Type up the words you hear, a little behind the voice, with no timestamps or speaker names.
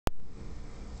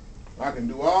I can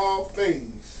do all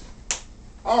things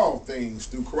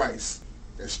through Christ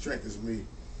that strengthens me.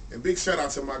 And big shout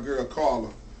out to my girl Carla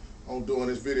on doing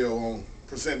this video on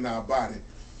presenting our body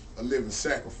a living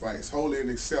sacrifice, holy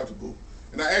and acceptable.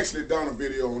 And I actually done a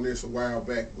video on this a while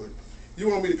back, but you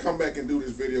want me to come back and do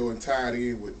this video and tie it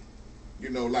in with, you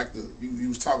know, like you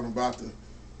was talking about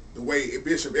the way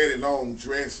Bishop Eddie Long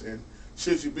dressed, and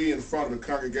should you be in front of the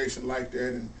congregation like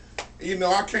that? And you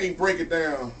know, I can't break it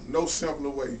down no simpler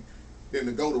way than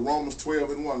to go to Romans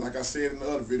 12:1, like I said in the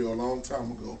other video a long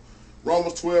time ago.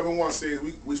 Romans 12:1 says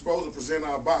we're supposed to present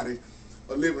our body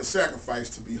a living sacrifice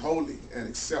to be holy and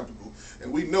acceptable.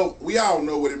 And we all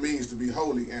know what it means to be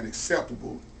holy and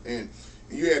acceptable. And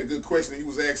you had a good question. You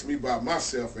was asking me about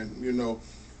myself, and you know,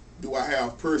 do I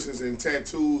have piercings and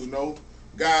tattoos? No.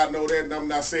 God know that, and I'm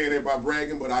not saying that by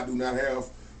bragging, but I do not have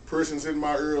piercings in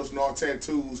my ears nor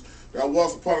tattoos. There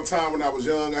was upon a time when I was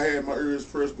young, I had my ears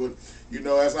pierced, but you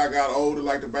know, as I got older,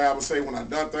 like the Bible say, when I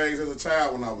done things as a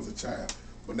child when I was a child.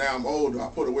 But now I'm older, I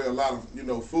put away a lot of, you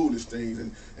know, foolish things,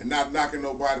 and not knocking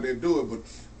nobody that do it. But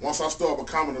once I started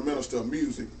becoming a minister of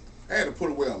music, I had to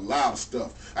put away a lot of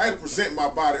stuff. I had to present my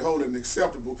body holy and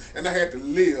acceptable, and I had to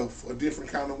live a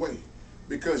different kind of way.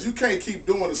 Because you can't keep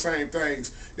doing the same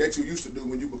things that you used to do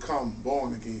when you become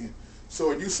born again.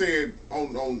 So you said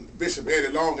on Bishop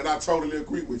Eddie Long, and I totally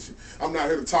agree with you. I'm not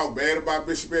here to talk bad about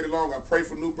Bishop Eddie Long. I pray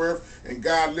for New Birth, and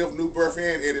God lift New Birth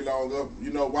and Eddie Long up,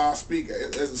 you know, while I speak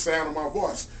as the sound of my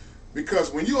voice. Because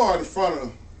when you are in front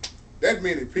of that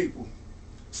many people,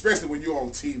 especially when you're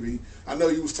on TV, I know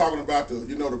you was talking about the,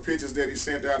 you know, the pictures that he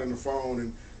sent out in the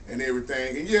phone and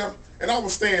everything. And yeah, and I will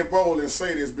stand bold and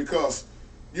say this because,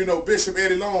 you know, Bishop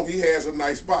Eddie Long, he has a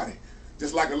nice body.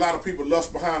 Just like a lot of people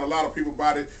lust behind a lot of people's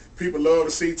body. People love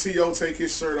to see T.O. take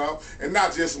his shirt off. And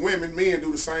not just women, men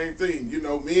do the same thing. You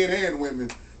know, men and women,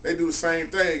 they do the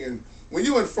same thing. And when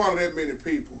you're in front of that many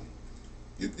people,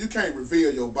 you can't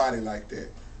reveal your body like that.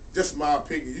 Just my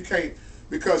opinion. You can't,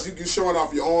 because you're showing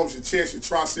off your arms, your chest, your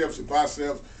triceps, your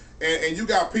biceps. And you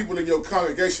got people in your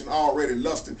congregation already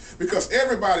lusting. Because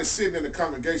everybody sitting in the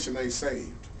congregation ain't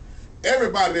saved.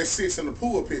 Everybody that sits in the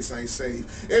pulpits ain't saved.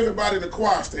 Everybody in the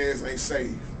choir stands ain't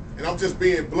saved. And I'm just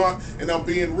being blunt and I'm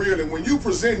being real. And when you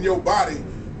present your body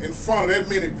in front of that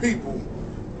many people,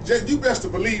 you best to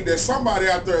believe that somebody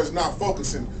out there is not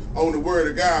focusing on the word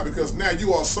of God, because now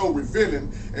you are so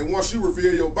revealing. And once you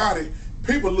reveal your body,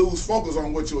 people lose focus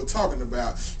on what you're talking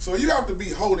about. So you have to be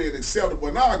holy and acceptable.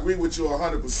 And I agree with you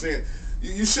 100%.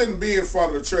 You shouldn't be in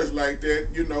front of the church like that,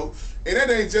 you know. And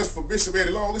that ain't just for Bishop Eddie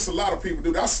Long. It's a lot of people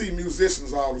do that. I see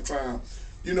musicians all the time,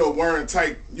 you know, wearing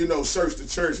tight, you know, shirts to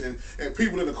church, and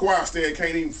people in the choir stand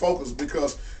can't even focus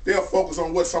because they'll focus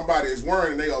on what somebody is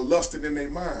wearing and they are lusting in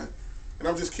their mind. And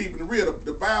I'm just keeping it real.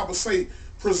 The Bible say,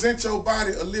 present your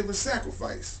body a living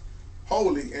sacrifice,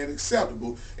 holy and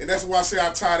acceptable. And that's why I say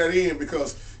I tie that in,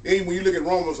 because even when you look at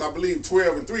Romans, I believe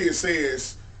 12:3, it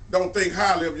says, don't think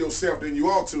highly of yourself than you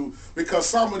ought to, because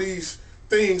some of these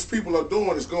things people are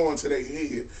doing is going to their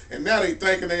head. And now they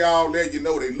thinking they all that, you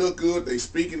know, they look good, they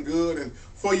speaking good, and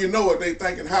before you know it, they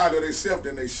thinking higher of themselves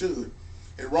than they should.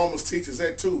 And Romans teaches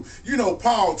that too. You know,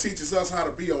 Paul teaches us how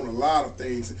to be on a lot of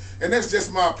things. And that's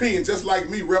just my opinion, just like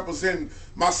me representing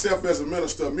myself as a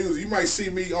minister of music. You might see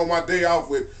me on my day off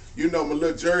with, you know, my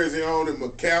little jersey on and my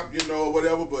cap, you know, or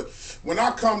whatever. But when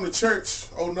I come to church,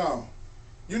 oh no.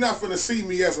 You're not going to see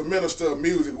me as a minister of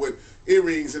music with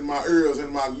earrings in my ears and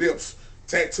my lips,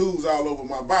 tattoos all over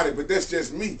my body, but that's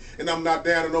just me, and I'm not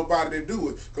down to nobody that do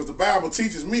it, because the Bible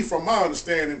teaches me, from my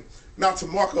understanding, not to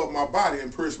mark up my body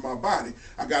and pierce my body.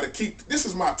 I got to keep, this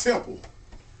is my temple,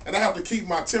 and I have to keep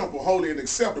my temple holy and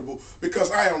acceptable,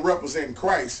 because I am representing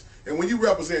Christ. And when you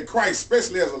represent Christ,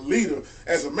 especially as a leader,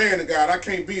 as a man of God, I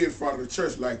can't be in front of the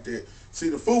church like that. See,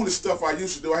 the foolish stuff I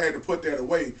used to do, I had to put that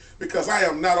away, because I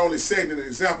am not only setting an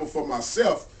example for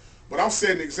myself, but I'm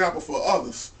setting an example for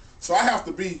others. So I have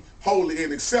to be holy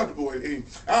and acceptable. And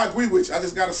I agree with you. I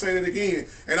just got to say that again.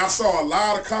 And I saw a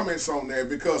lot of comments on that,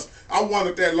 because I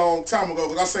wondered that long time ago,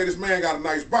 because I say this man got a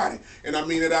nice body. And I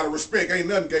mean it out of respect. Ain't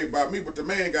nothing gay about me, but the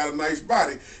man got a nice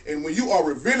body. And when you are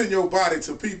revealing your body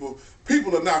to people,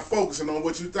 people are not focusing on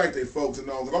what you think they're focusing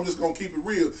on. And I'm just going to keep it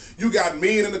real. You got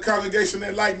men in the congregation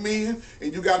that like men,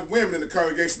 and you got women in the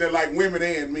congregation that like women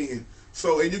and men.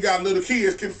 So, and you got little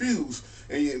kids confused.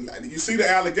 And you see the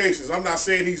allegations. I'm not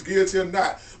saying he's guilty or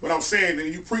not, but I'm saying that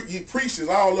he preaches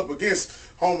all up against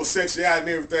homosexuality and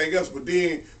everything else. But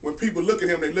then when people look at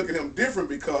him, they look at him different,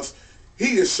 because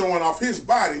he is showing off his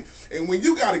body. And when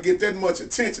you got to get that much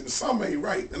attention, something ain't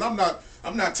right. And I'm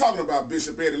not talking about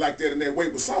Bishop Eddie like that in that way,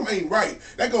 but something ain't right.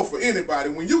 That go for anybody.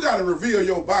 When you got to reveal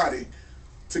your body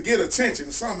to get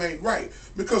attention, something ain't right.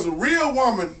 Because a real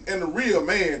woman and a real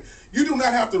man, you do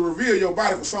not have to reveal your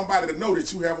body for somebody to know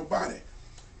that you have a body.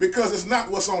 Because it's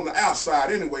not what's on the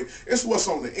outside anyway, it's what's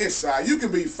on the inside. You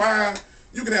can be fine,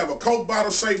 you can have a Coke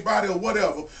bottle shaped body or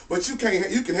whatever, but you can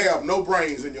have no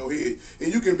brains in your head,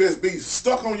 and you can just be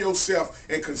stuck on yourself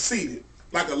and conceited,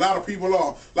 like a lot of people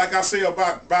are. Like I say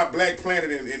about Black Planet,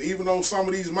 and even on some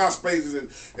of these MySpaces and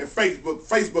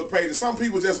Facebook pages, some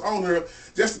people just on there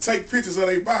just to take pictures of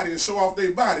their body and show off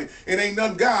their body, and ain't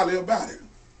nothing godly about it.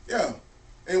 Yeah.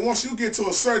 And once you get to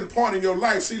a certain point in your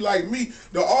life, see, like me,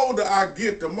 the older I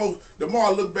get, the more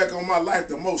I look back on my life,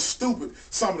 the most stupid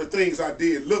some of the things I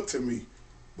did look to me.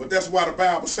 But that's why the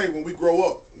Bible say when we grow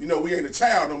up, you know, we ain't a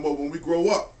child no more. When we grow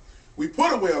up, we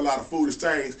put away a lot of foolish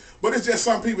things. But it's just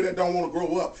some people that don't want to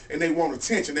grow up, and they want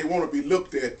attention. They want to be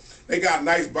looked at. They got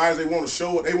nice bodies. They want to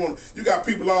show it. You got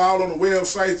people all on the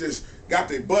websites just got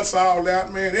their butts all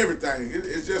out, man, everything.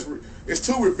 It's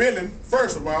too revealing,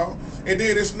 first of all, and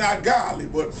then it's not godly.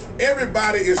 But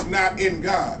everybody is not in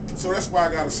God. So that's why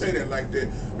I got to say that like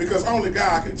that, because only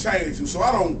God can change you. So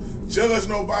I don't judge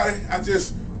nobody. I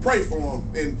just pray for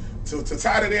them. And to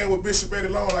tie that in with Bishop Eddie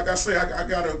Long, like I say, I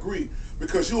got to agree,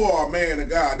 because you are a man of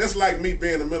God. That's like me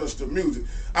being a minister of music.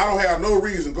 I don't have no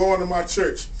reason going to my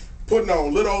church, putting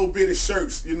on little old bitty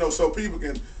shirts, you know, so people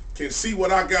can see what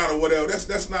I got or whatever.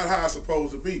 That's not how it's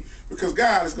supposed to be, because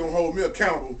God is going to hold me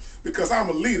accountable, because I'm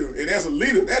a leader, and as a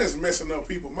leader, that is messing up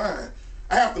people's mind.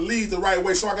 I have to lead the right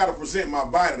way, so I got to present my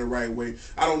body the right way.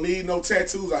 I don't need no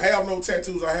tattoos. I have no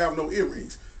tattoos. I have no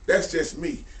earrings. That's just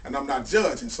me, and I'm not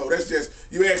judging. So that's just,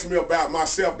 you ask me about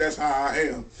myself, that's how I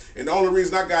am. And the only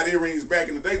reason I got earrings back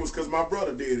in the day was because my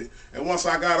brother did it. And once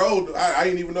I got older, I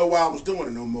didn't even know why I was doing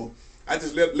it no more. I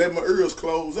just let my ears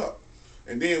close up.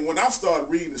 And then when I started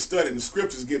reading and studying the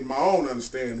scriptures, getting my own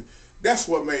understanding, that's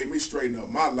what made me straighten up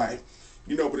my life.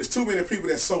 You know, but there's too many people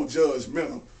that's so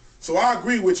judgmental. So I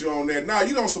agree with you on that. Now,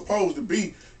 you don't supposed to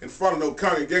be in front of no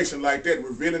congregation like that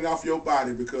revealing off your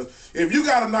body, because if you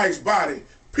got a nice body,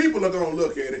 people are going to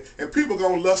look at it, and people are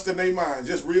going to lust in their mind,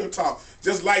 just real talk.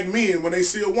 Just like men, when they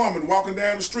see a woman walking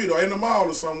down the street or in the mall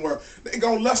or somewhere, they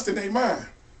going to lust in their mind.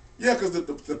 Yeah, because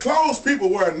the clothes people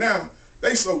wear now,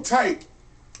 they so tight.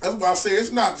 That's why I say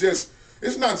it's not just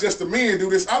the men do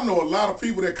this. I know a lot of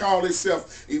people that call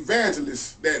themselves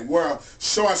evangelists that wear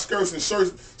short skirts, and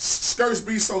skirts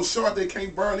be so short they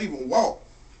can't barely even walk.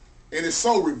 And it's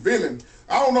so revealing.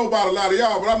 I don't know about a lot of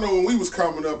y'all, but I know when we was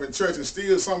coming up in church, and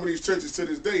still some of these churches to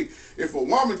this day, if a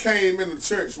woman came in the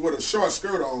church with a short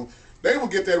skirt on, they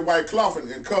would get that white cloth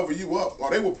and cover you up,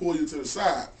 or they would pull you to the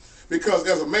side. Because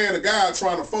as a man of God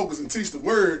trying to focus and teach the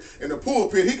word in the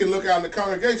pulpit, he can look out in the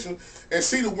congregation and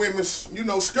see the women's, you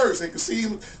know, skirts, and can see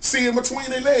them between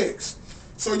their legs.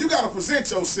 So you got to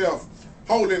present yourself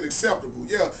holy and acceptable.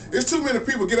 Yeah, there's too many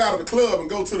people get out of the club and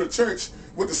go to the church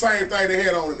with the same thing they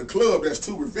had on in the club that's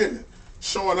too revealing,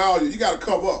 showing all you got to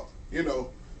cover up, you know.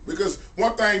 Because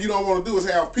one thing you don't want to do is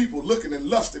have people looking and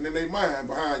lusting in their mind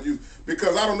behind you.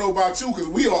 Because I don't know about you, because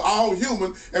we are all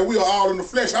human and we are all in the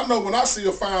flesh. I know when I see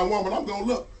a fine woman, I'm going to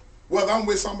look, whether I'm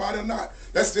with somebody or not.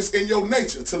 That's just in your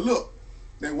nature to look.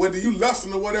 Now, whether you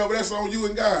lusting or whatever, that's on you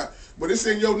and God. But it's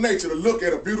in your nature to look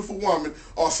at a beautiful woman,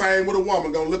 or same with a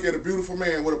woman, going to look at a beautiful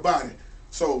man with a body.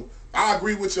 So I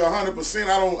agree with you 100%.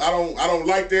 I don't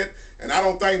like that, and I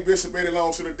don't think Bishop Eddie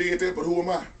Long should have did that. But who am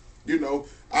I? You know,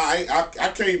 I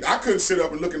couldn't sit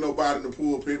up and look at nobody in the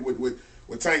pulpit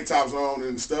with tank tops on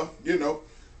and stuff. You know,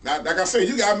 now, like I said,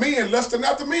 you got men lusting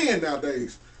after men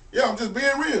nowadays. Yeah, I'm just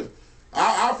being real.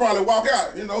 I'll probably walk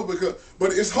out, you know,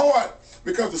 but it's hard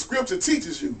because the scripture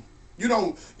teaches you. You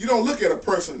don't look at a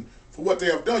person for what they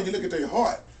have done. You look at their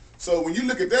heart. So when you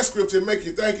look at that scripture, it makes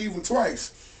you think even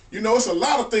twice. You know, it's a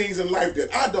lot of things in life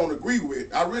that I don't agree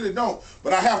with. I really don't.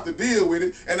 But I have to deal with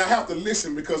it, and I have to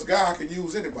listen, because God can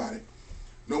use anybody.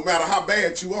 No matter how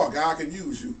bad you are, God can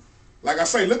use you. Like I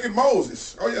say, look at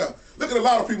Moses. Oh, yeah. Look at a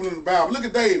lot of people in the Bible. Look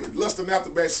at David, lusting after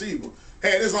Bathsheba.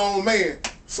 Had his own man,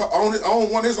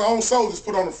 one of his own soldiers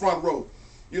put on the front row,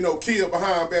 you know, killed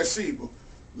behind Bathsheba.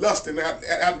 Lusting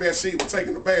at Bathsheba,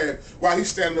 taking a bath while he's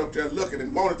standing up there looking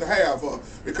and wanted to have her,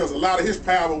 because a lot of his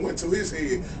power went to his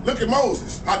head. Look at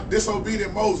Moses, how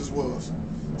disobedient Moses was.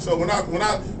 So when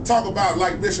I talk about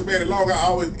like Bishop Eddie Long, I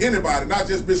always, anybody, not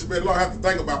just Bishop Eddie Long, I have to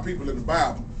think about people in the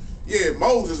Bible. Yeah,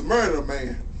 Moses murdered a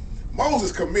man.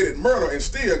 Moses committed murder, and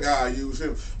still God used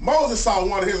him. Moses saw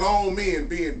one of his own men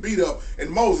being beat up, and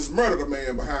Moses murdered a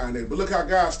man behind that. But look how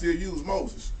God still used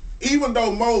Moses. Even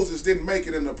though Moses didn't make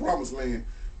it in the promised land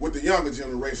with the younger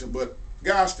generation, but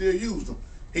God still used him.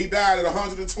 He died at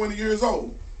 120 years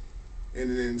old.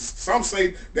 And some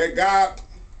say that God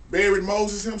buried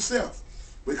Moses himself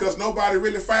because nobody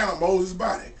really found Moses'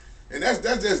 body. And that's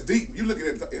just deep. You look at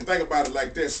it and think about it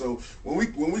like that. So when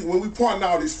we pointing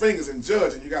all these fingers and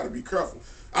judging, you got to be careful.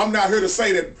 I'm not here to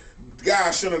say that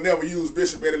God should have never used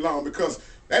Bishop Eddie Long, because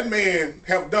that man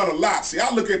have done a lot. See,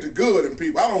 I look at the good in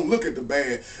people. I don't look at the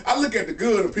bad. I look at the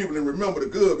good in people and remember the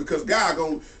good, because God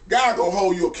gonna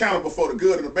hold you accountable for the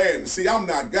good and the bad. And see, I'm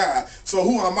not God, so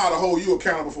who am I to hold you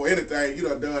accountable for anything you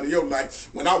done in your life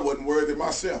when I wasn't worthy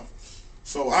myself?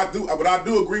 So but I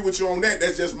do agree with you on that.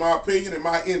 That's just my opinion and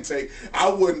my intake. I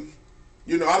wouldn't,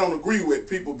 I don't agree with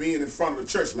people being in front of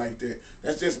the church like that.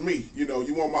 That's just me. You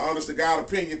want my honest to God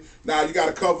opinion. Now you got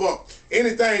to cover up.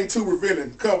 Anything too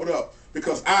revealing, cover it up,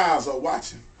 because eyes are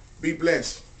watching. Be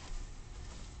blessed.